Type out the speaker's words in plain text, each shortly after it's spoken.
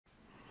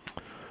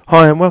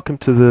Hi and welcome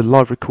to the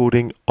live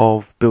recording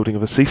of building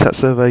of a CSat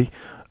survey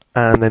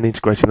and then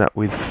integrating that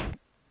with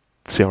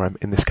CRM,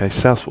 in this case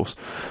Salesforce.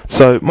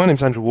 So my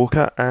name's Andrew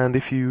Walker, and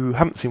if you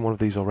haven't seen one of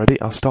these already,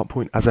 our start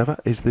point as ever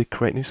is the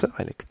create new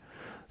survey link.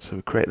 So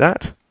we create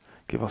that,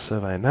 give our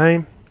survey a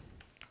name,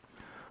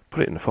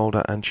 put it in the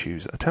folder and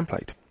choose a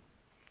template.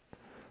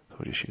 So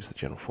we'll just use the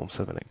general form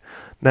survey link.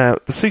 Now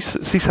the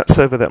CSat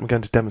survey that I'm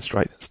going to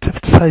demonstrate, it's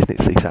tough to say, isn't it,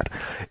 CSat,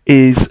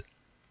 is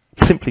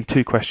simply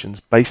two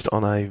questions based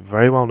on a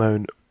very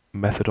well-known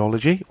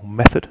methodology or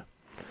method.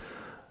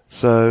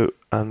 So,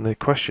 and the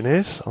question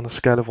is, on a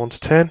scale of 1 to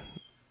 10,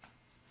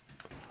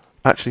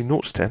 actually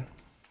 0 to 10,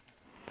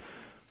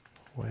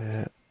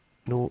 where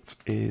 0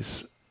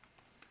 is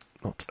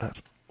not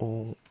at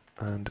all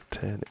and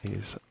 10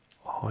 is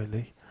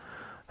highly,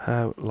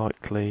 how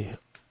likely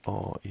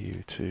are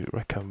you to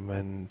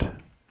recommend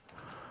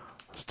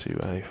us to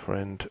a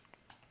friend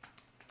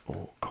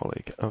or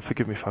colleague? And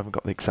forgive me if I haven't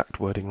got the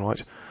exact wording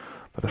right,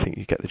 but I think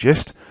you get the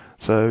gist.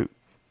 So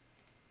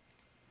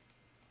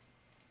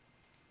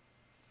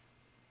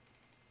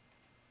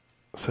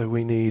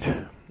we need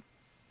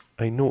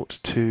a 0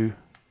 to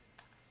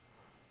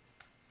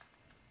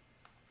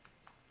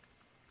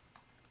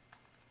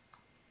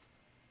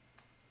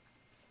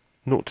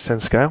 10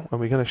 scale,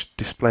 and we're going to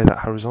display that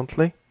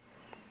horizontally.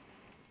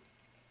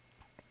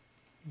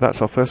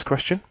 That's our first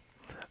question,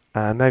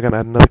 and they're going to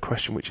add another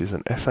question, which is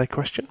an essay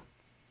question,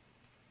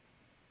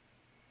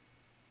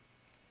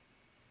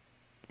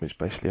 which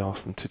basically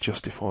asks them to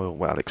justify, or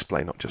well,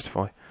 explain, not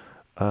justify,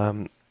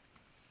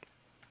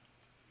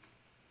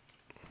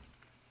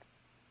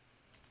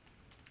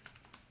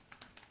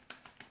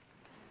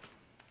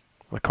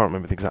 I can't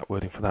remember the exact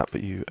wording for that,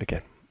 but you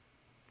get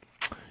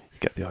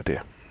the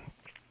idea.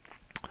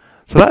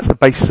 So that's the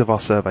basis of our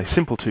survey,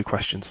 simple two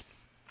questions.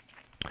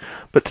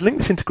 But to link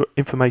this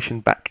information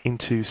back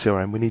into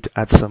CRM, we need to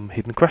add some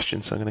hidden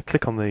questions. So I'm going to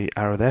click on the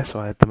arrow there, so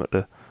I add them at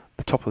the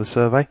top of the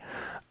survey,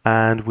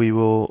 and we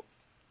will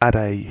add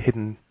a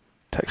hidden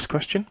text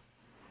question.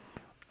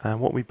 And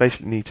what we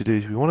basically need to do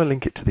is we want to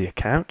link it to the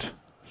account,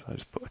 so I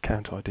just put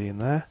account ID in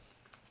there.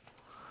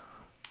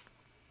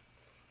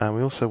 And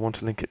we also want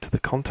to link it to the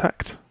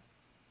contact.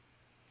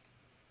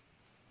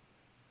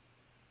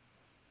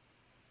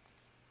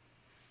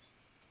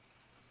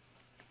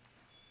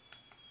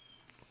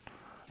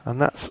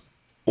 And that's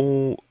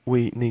all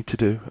we need to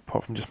do,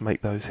 apart from just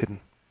make those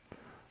hidden.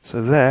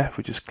 So there, if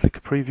we just click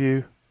a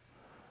preview,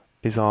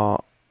 is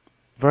our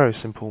very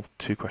simple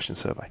two-question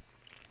survey.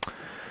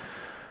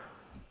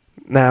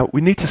 Now,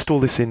 we need to store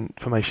this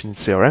information in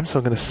CRM, so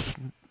I'm going to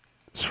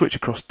switch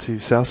across to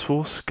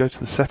Salesforce, go to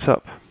the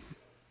Setup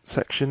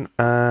section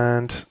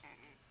and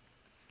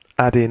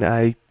add in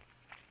a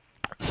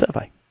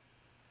survey.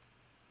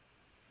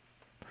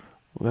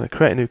 We're going to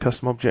create a new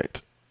custom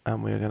object,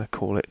 and we're going to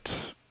call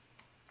it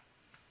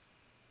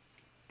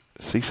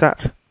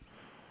CSat, and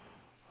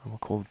we'll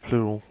call the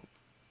plural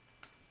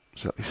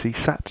exactly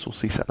CSats or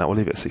CSat. Now we'll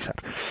leave it at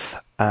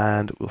CSat,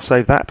 and we'll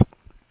save that,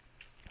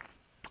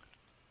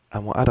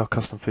 and we'll add our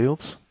custom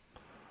fields.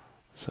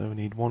 So we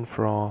need one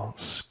for our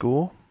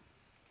score,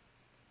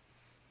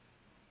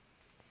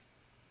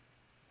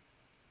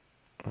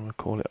 and we'll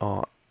call it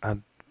our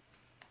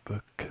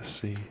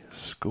advocacy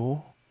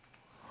score.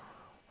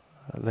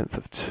 Length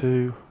of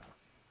 2,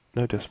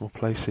 no decimal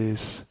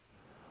places.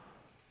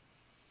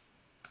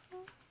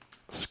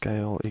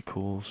 Scale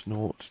equals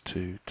 0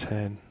 to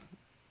 10,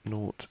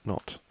 0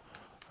 not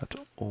at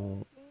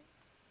all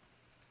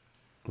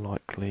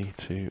likely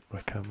to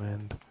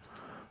recommend,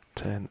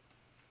 10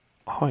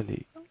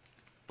 highly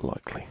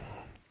likely.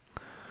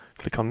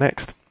 Click on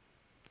next,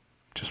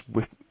 just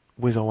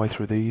whiz our way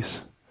through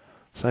these,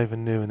 save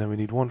and new, and then we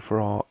need one for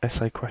our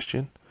essay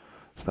question.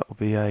 So that will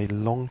be a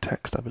long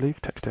text, I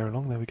believe, text area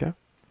long, there we go.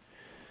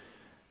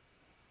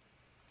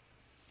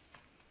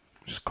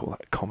 Just call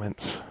that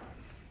comments.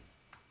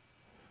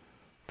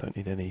 Don't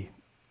need any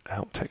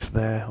out text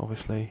there,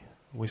 obviously.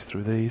 Whiz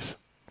through these.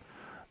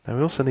 Now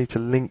we also need to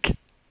link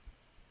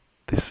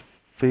this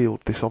field,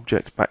 this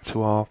object, back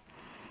to our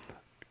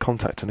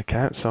contact and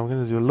account. So I'm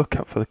going to do a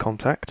lookup for the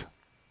contact.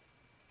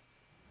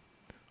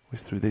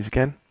 Whiz through these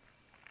again.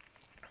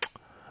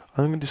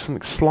 I'm going to do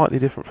something slightly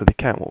different for the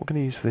account. What we're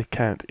going to use for the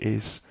account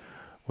is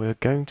we're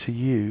going to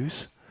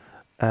use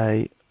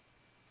a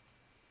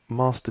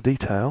master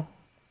detail,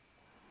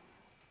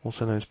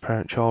 also known as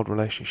parent-child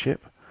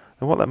relationship.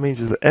 And what that means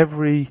is that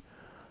every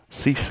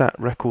CSat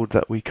record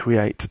that we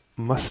create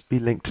must be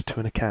linked to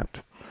an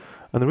account.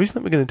 And the reason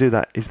that we're going to do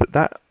that is that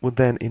that would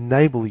then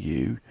enable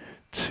you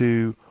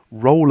to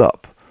roll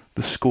up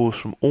the scores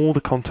from all the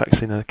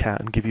contacts in an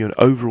account and give you an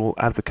overall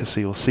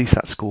advocacy or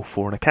CSat score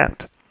for an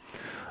account.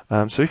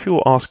 So if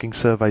you're asking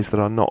surveys that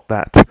are not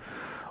that,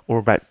 or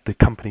about the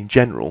company in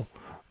general,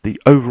 the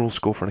overall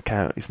score for an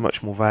account is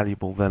much more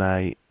valuable than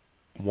a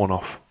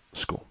one-off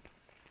score.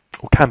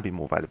 Or can be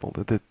more valuable.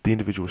 The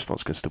individual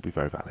response can still be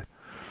very valid.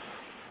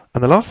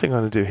 And the last thing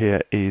I'm going to do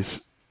here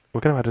is we're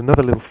going to add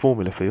another little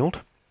formula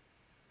field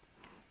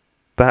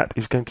that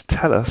is going to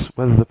tell us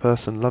whether the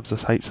person loves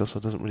us, hates us, or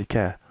doesn't really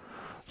care.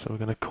 So we're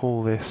going to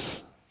call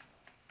this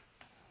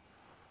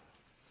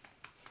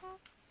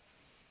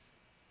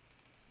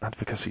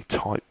advocacy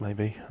type,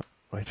 maybe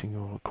rating,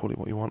 or call it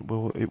what you want.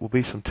 It will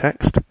be some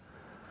text,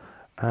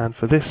 and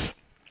for this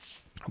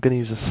I'm going to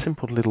use a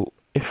simple little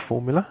if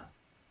formula,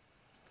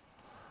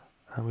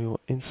 and we will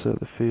insert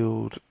the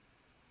field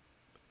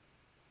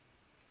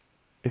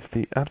if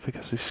the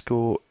advocacy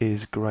score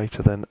is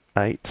greater than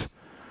 8,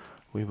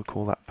 we will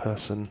call that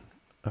person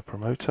a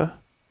promoter.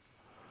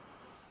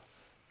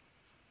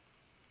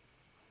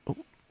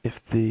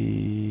 If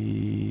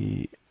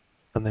the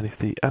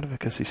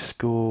advocacy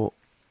score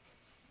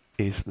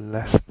is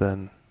less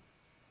than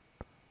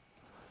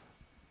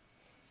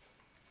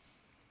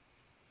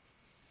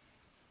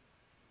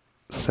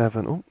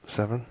 7,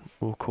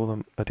 we'll call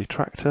them a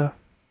detractor.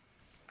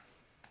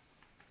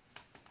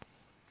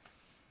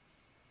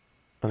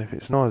 And if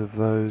it's neither of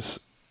those,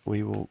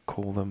 we will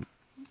call them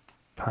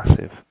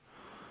passive.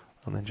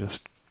 And then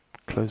just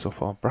close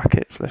off our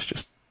brackets. Let's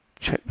just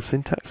check the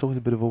syntax. Always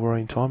a bit of a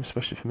worrying time,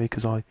 especially for me,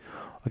 because I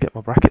get my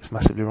brackets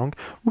massively wrong.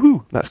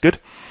 Woohoo! That's good.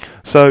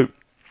 So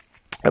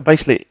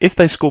basically, if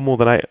they score more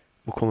than 8,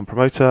 we'll call them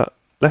promoter.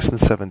 Less than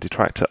 7,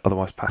 detractor.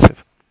 Otherwise,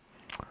 passive.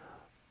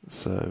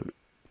 So,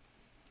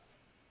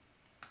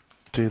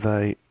 do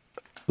they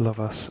love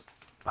us,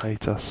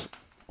 hate us,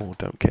 or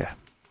don't care?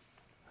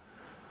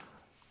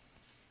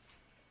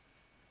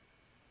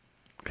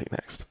 Click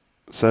next.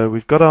 So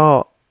we've got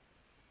our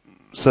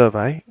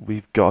survey,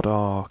 we've got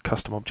our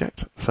custom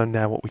object. So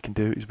now what we can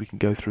do is we can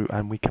go through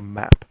and we can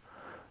map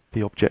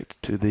the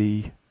object to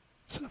the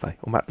survey,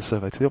 or map the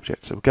survey to the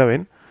object. So we'll go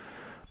in,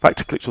 back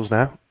to Clicktools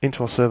now,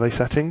 into our survey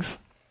settings,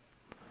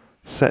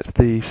 set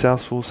the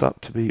Salesforce up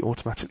to be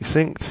automatically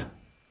synced.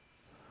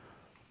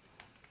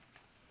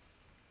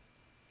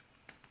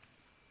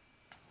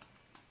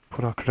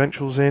 Put our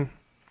credentials in,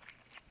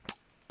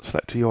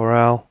 select a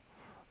URL,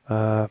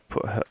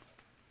 put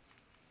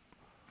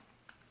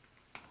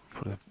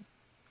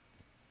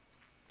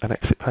an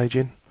exit page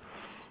in,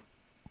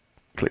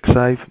 click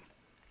save.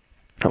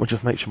 That will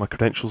just make sure my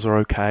credentials are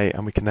okay,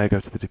 and we can now go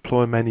to the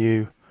deploy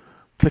menu,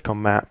 click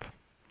on map,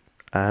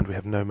 and we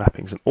have no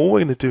mappings. And all we're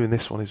going to do in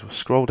this one is we'll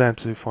scroll down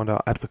to find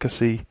our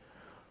advocacy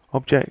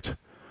object,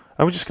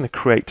 and we're just going to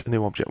create a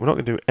new object. We're not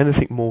going to do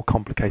anything more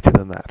complicated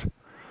than that.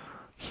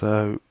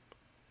 So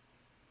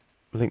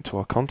link to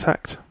our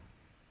contact,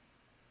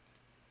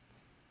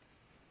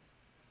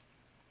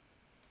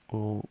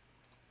 our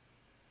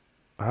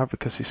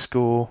advocacy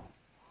score,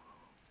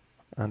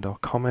 and our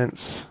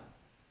comments,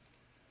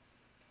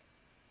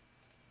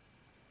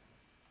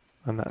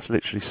 and that's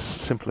literally as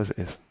simple as it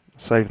is.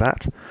 Save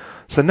that.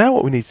 So now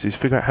what we need to do is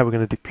figure out how we're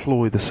going to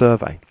deploy the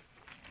survey.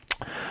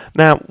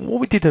 Now,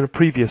 what we did in the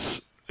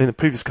previous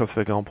couple of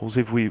examples,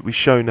 if we've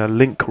shown a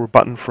link or a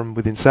button from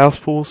within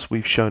Salesforce,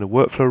 we've shown a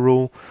workflow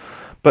rule,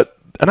 but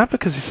an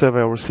advocacy survey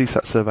or a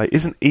CSat survey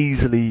isn't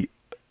easily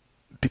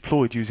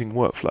deployed using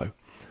workflow.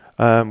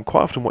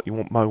 Quite often what you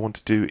might want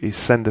to do is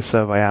send a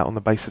survey out on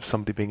the basis of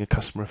somebody being a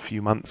customer a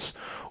few months,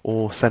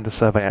 or send a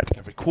survey out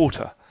every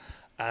quarter.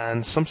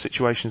 And some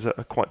situations are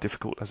quite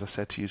difficult, as I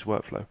said, to use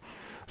workflow.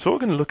 So what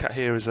we're going to look at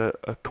here is a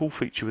cool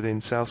feature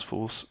within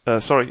Salesforce,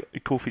 a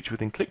cool feature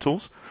within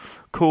Clicktools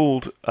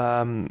called,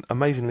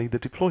 amazingly, the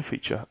deploy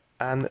feature.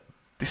 And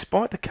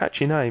despite the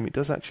catchy name, it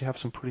does actually have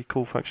some pretty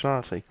cool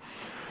functionality.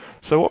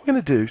 So what we're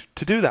going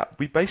to do that,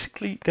 we're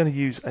basically going to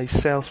use a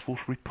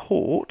Salesforce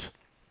report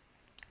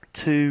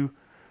to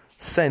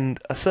send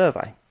a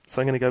survey. So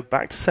I'm going to go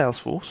back to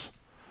Salesforce,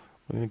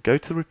 we're going to go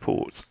to the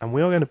reports, and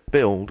we are going to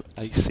build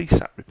a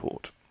CSat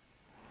report.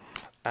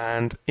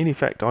 And in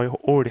effect, I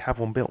already have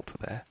one built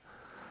there.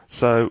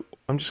 So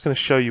I'm just going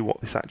to show you what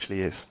this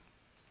actually is.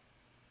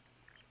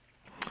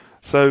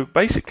 So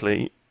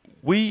basically,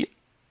 we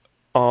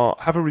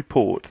have a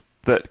report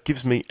that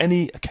gives me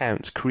any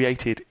accounts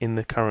created in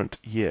the current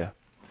year.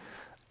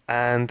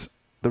 And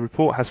the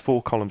report has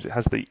 4 columns. It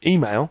has the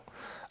email,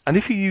 and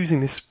if you're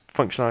using this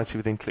functionality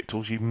within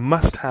Clicktools, you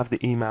must have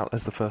the email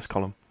as the first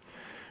column.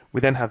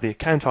 We then have the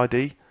account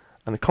ID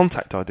and the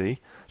contact ID.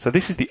 So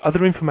this is the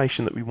other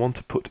information that we want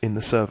to put in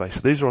the survey.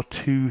 So these are our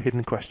 2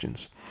 hidden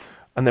questions.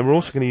 And then we're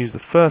also going to use the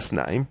first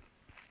name,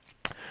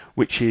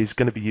 which is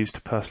going to be used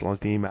to personalize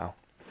the email.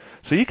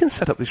 So you can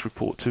set up this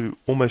report to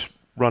almost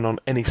run on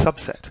any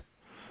subset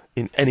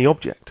in any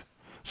object.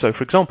 So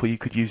for example, you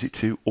could use it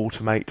to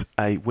automate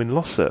a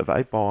win-loss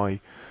survey by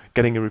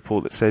getting a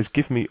report that says,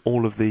 give me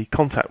all of the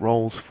contact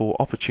roles for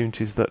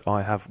opportunities that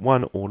I have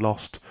won or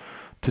lost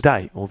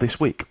today, or this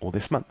week, or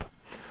this month.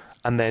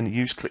 And then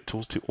use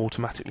Clicktools to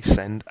automatically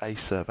send a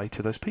survey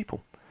to those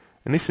people.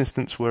 In this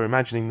instance, we're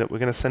imagining that we're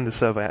going to send a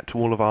survey out to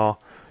all of our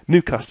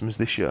new customers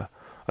this year.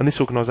 And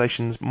this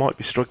organisation might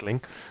be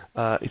struggling.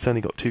 It's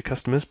only got 2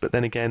 customers, but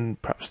then again,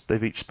 perhaps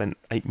they've each spent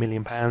 £8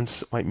 million,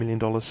 $8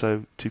 million,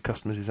 so 2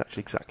 customers is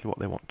actually exactly what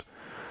they want.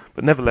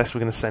 But nevertheless,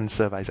 we're going to send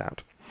surveys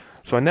out.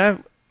 So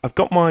I've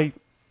got my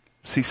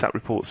CSat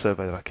report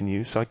survey that I can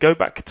use. So I go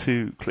back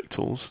to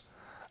Clicktools,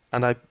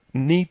 and I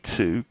need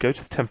to go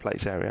to the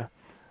templates area,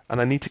 and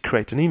I need to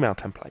create an email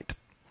template.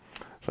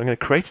 So I'm going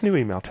to create a new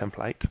email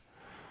template.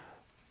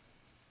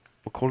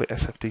 We'll call it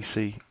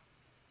SFDC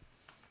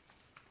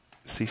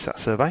CSat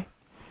survey.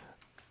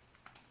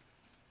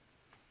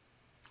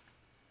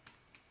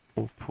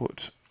 We'll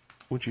put,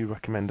 would you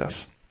recommend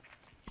us?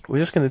 We're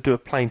just going to do a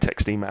plain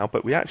text email,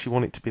 but we actually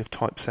want it to be of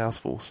type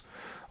Salesforce.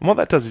 And what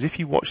that does is, if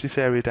you watch this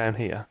area down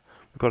here,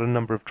 we've got a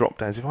number of drop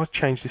downs. If I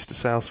change this to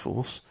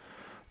Salesforce,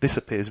 this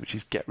appears, which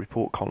is get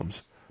report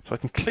columns. So I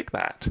can click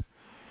that,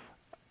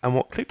 and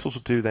what Clicktools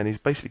will do then is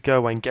basically go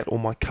away and get all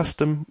my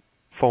custom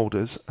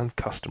folders and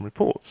custom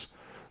reports.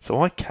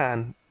 So I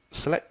can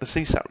select the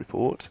CSat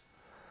report,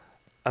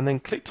 and then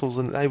Clicktools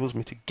enables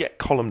me to get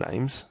column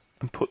names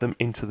and put them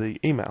into the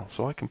email.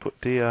 So I can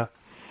put dear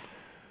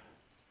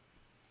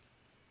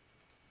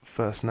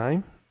first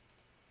name,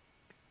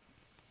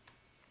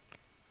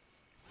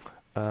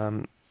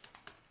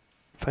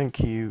 thank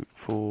you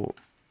for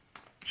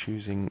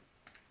choosing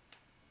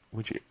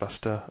Widget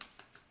Buster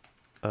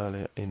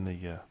earlier in the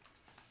year.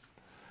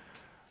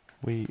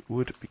 We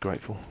would be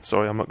grateful.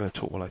 Sorry, I'm not going to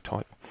talk while I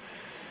type.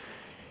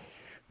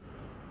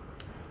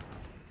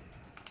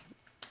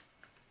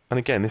 And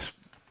again, this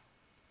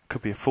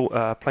could be a full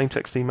plain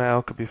text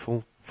email, could be a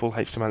full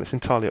HTML. It's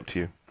entirely up to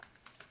you.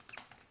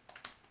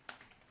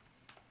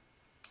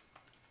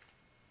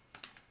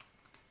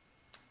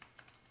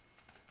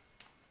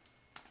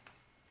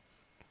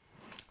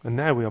 And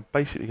now we are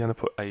basically going to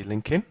put a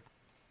link in,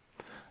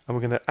 and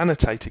we're going to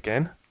annotate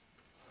again,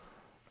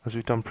 as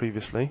we've done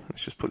previously.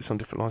 Let's just put this on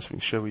different lines so we can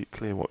show you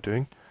clear what we're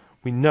doing.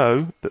 We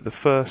know that the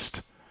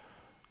first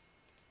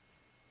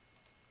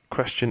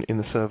question in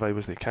the survey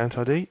was the account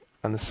ID,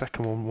 and the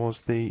second one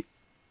was the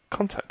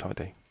contact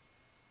ID.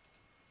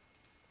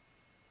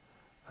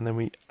 And then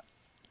we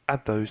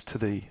add those to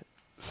the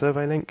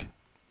survey link.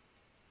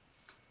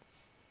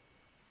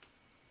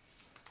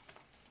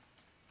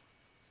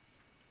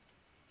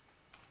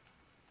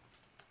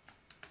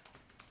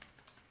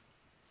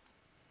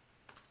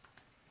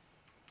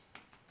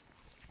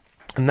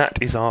 And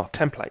that is our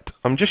template.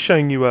 I'm just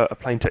showing you a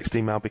plain text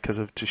email because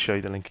of to show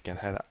you the link again,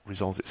 how that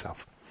resolves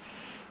itself.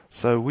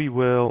 So we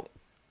will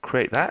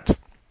create that.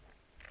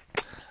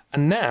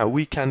 And now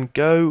we can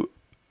go,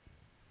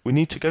 we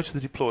need to go to the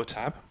Deploy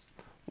tab.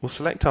 We'll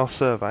select our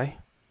survey.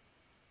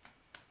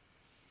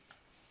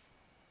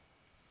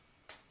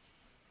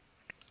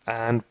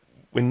 And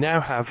we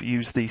now have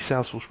used the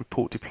Salesforce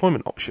report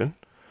deployment option.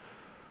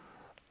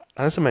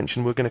 As I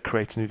mentioned, we're going to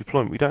create a new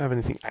deployment. We don't have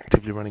anything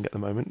actively running at the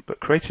moment, but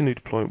creating a new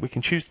deployment, we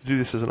can choose to do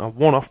this as on a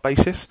one-off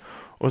basis,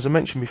 or as I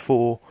mentioned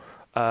before,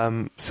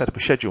 set up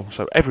a schedule.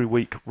 So every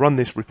week, run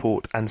this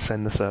report and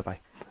send the survey.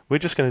 We're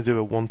just going to do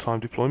a one-time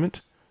deployment.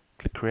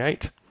 Click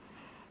Create.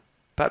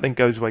 That then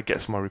goes away,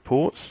 gets my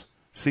reports.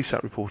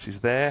 CSat report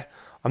is there.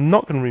 I'm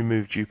not going to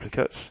remove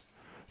duplicates.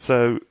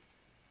 And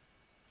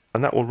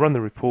that will run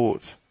the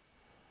report.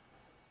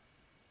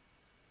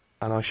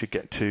 And I should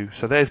get to,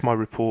 so there's my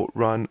report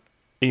run,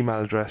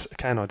 email address,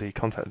 account ID,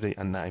 contact ID,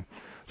 and name.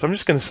 So I'm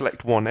just going to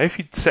select one. Now, if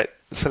you'd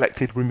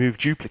selected remove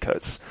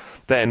duplicates,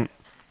 then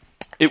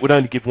it would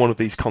only give one of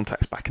these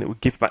contacts back, and it would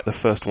give back the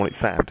first one it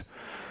found.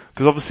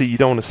 Because obviously you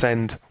don't want to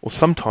send, or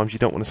sometimes you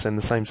don't want to send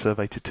the same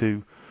survey to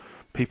two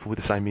people with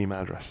the same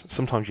email address.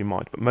 Sometimes you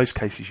might, but most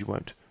cases you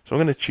won't. So I'm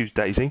going to choose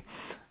Daisy,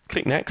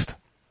 click Next,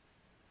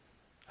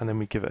 and then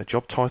we give it a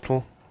job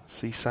title,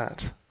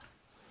 CSat.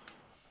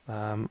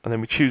 And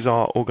then we choose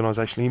our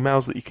organisational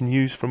emails that you can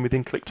use from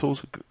within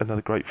Clicktools,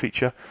 another great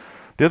feature.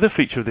 The other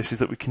feature of this is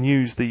that we can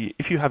use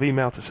if you have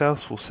email to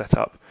Salesforce set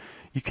up,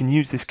 you can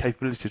use this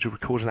capability to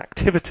record an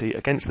activity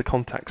against the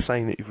contact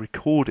saying that you've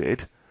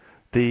recorded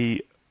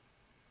the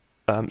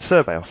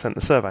survey or sent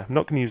the survey. I'm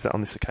not going to use that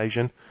on this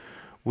occasion.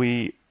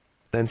 We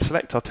then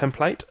select our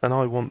template, and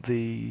I want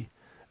the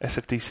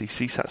SFDC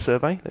CSat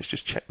survey. Let's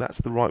just check that's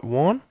the right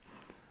one.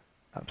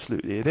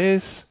 Absolutely it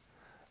is.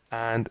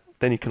 And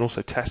then you can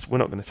also test. We're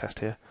not going to test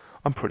here.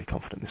 I'm pretty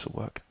confident this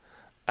will work.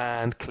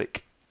 And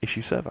click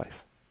Issue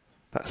Surveys.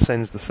 That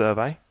sends the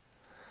survey.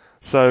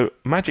 So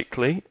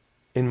magically,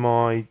 in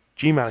my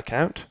Gmail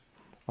account,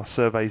 our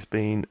survey's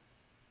been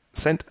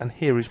sent, and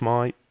here is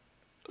my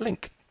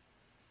link.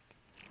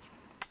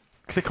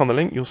 Click on the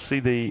link, you'll see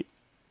the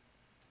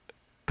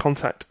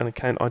contact and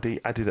account ID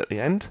added at the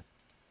end.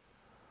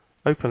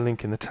 Open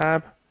link in the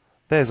tab.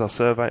 There's our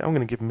survey. I'm going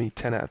to give me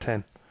 10 out of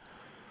 10.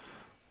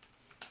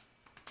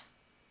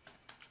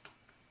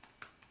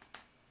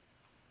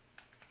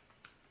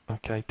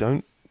 Okay,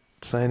 don't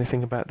say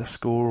anything about the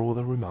score or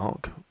the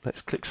remark.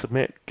 Let's click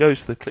Submit.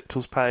 Goes to the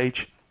Clicktools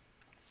page.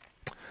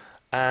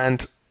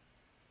 And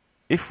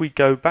if we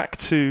go back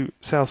to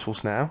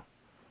Salesforce now,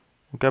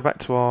 we'll go back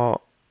to our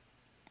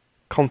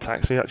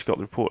contacts. So you actually got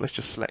the report. Let's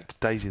just select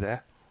Daisy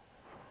there.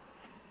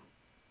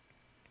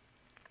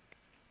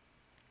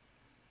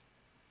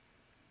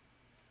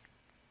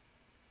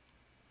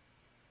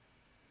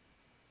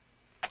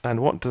 And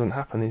what doesn't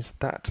happen is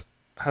that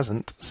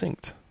hasn't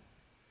synced.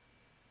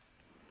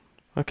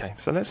 Okay,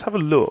 so let's have a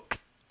look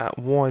at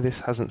why this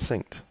hasn't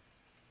synced.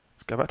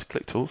 Let's go back to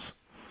Clicktools.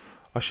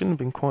 I shouldn't have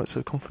been quite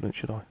so confident,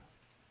 should I?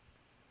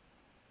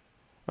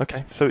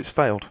 Okay, so it's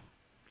failed.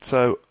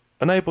 So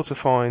unable to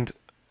find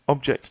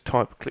object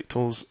type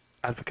Clicktools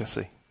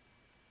advocacy.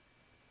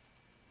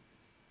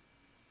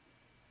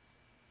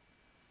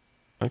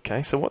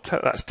 Okay, so what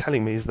that's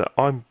telling me is that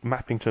I'm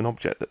mapping to an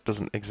object that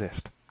doesn't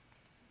exist.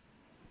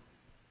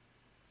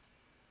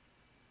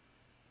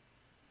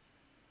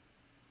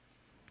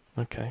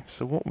 Okay,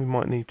 so what we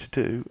might need to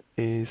do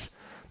is,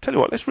 tell you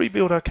what, let's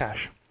rebuild our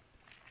cache.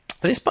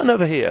 Now this button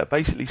over here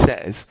basically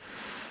says,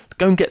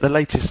 go and get the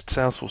latest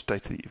Salesforce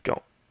data that you've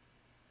got.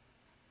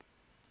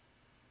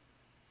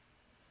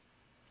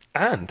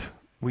 And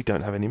we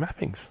don't have any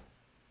mappings.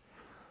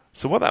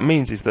 So what that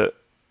means is that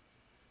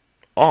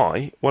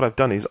what I've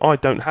done is I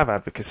don't have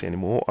advocacy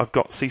anymore, I've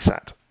got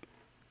CSat.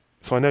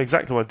 So I know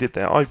exactly what I did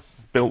there. I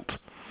built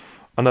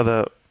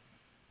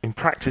in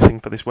practicing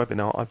for this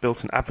webinar, I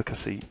built an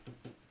advocacy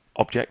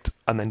object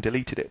and then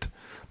deleted it.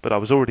 But I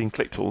was already in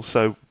Clicktools,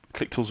 so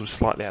Clicktools was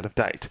slightly out of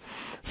date.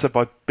 So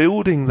by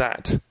rebuilding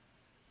that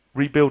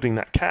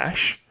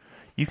cache,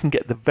 you can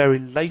get the very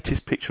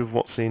latest picture of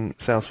what's in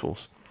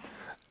Salesforce.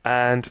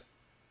 And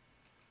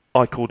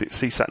I called it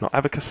CSat, not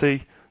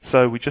advocacy.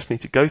 So we just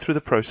need to go through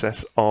the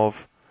process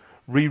of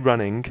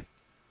rerunning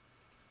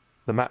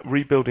the map,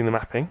 rebuilding the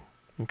mapping.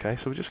 Okay,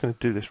 so we're just going to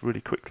do this really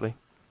quickly.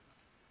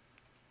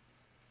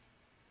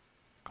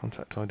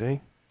 Contact ID.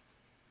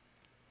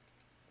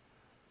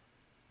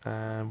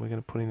 And we're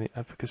going to put in the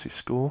advocacy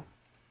score.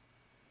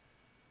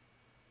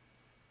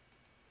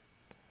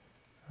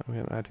 And we're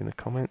going to add in the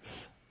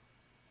comments.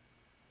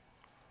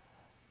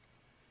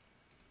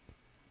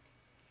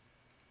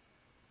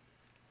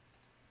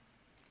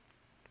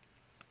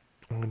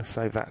 I'm going to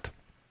save that.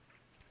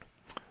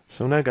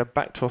 So we'll now go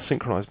back to our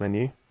synchronize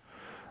menu.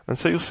 And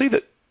so you'll see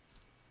that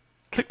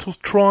Clicktools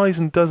tries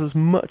and does as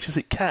much as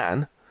it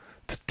can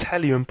to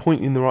tell you and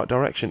point you in the right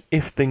direction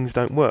if things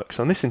don't work.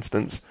 So in this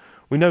instance,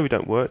 we know we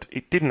don't work.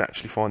 It didn't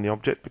actually find the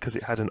object because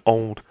it had an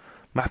old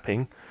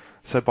mapping.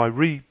 So by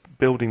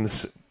rebuilding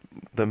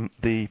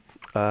the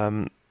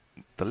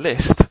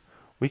list,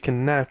 we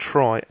can now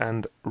try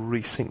and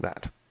resync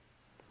that.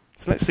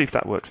 So let's see if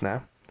that works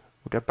now.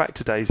 We'll go back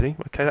to Daisy.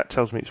 Okay, that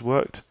tells me it's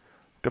worked.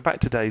 Go back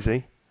to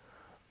Daisy,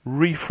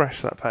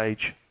 refresh that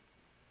page,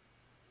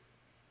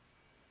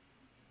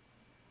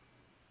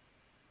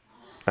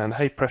 and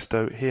hey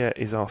presto, here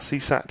is our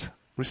CSat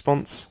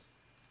response.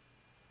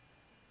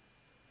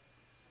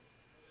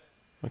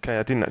 Okay,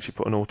 I didn't actually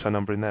put an auto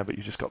number in there, but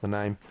you just got the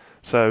name.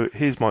 So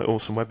here's my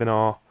awesome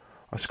webinar.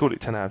 I scored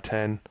it 10 out of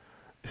 10.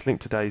 It's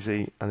linked to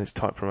Daisy and it's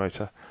type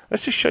promoter.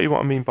 Let's just show you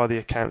what I mean by the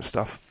account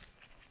stuff.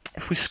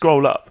 If we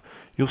scroll up,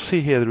 you'll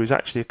see here there is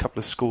actually a couple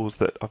of scores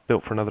that I've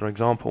built for another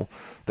example.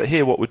 That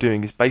here what we're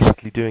doing is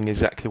basically doing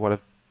exactly what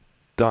I've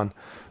done.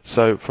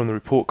 So from the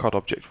report card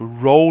object, we're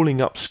rolling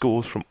up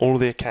scores from all of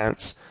the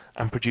accounts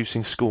and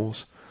producing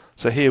scores.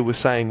 So here we're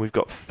saying we've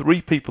got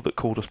 3 people that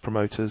called us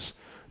promoters,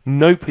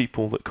 no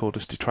people that called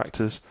us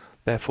detractors.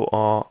 Therefore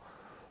our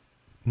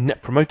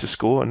Net Promoter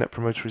score, and Net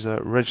Promoter is a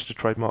registered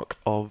trademark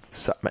of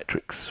SAP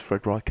Metrics,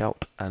 Fred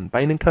Reichelt and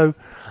Bain & Co.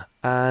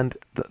 And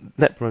the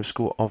Net Promoter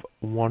score of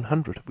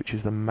 100, which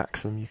is the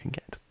maximum you can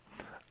get.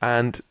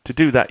 And to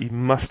do that, you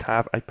must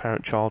have a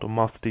parent-child or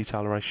master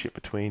detail relationship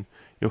between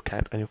your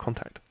account and your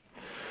contact.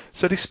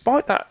 So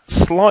despite that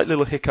slight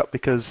little hiccup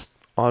because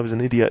I was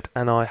an idiot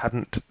and I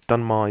hadn't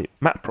done my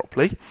map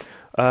properly,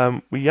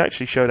 we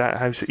actually showed out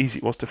how easy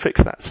it was to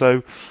fix that.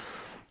 So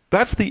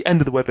that's the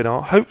end of the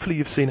webinar. Hopefully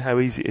you've seen how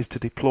easy it is to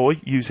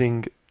deploy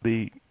using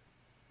the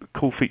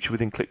cool feature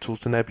within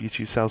Clicktools to enable you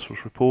to use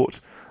Salesforce Report.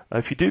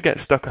 If you do get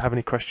stuck or have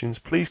any questions,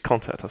 please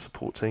contact our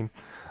support team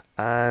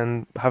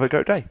and have a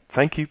great day.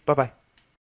 Thank you. Bye-bye.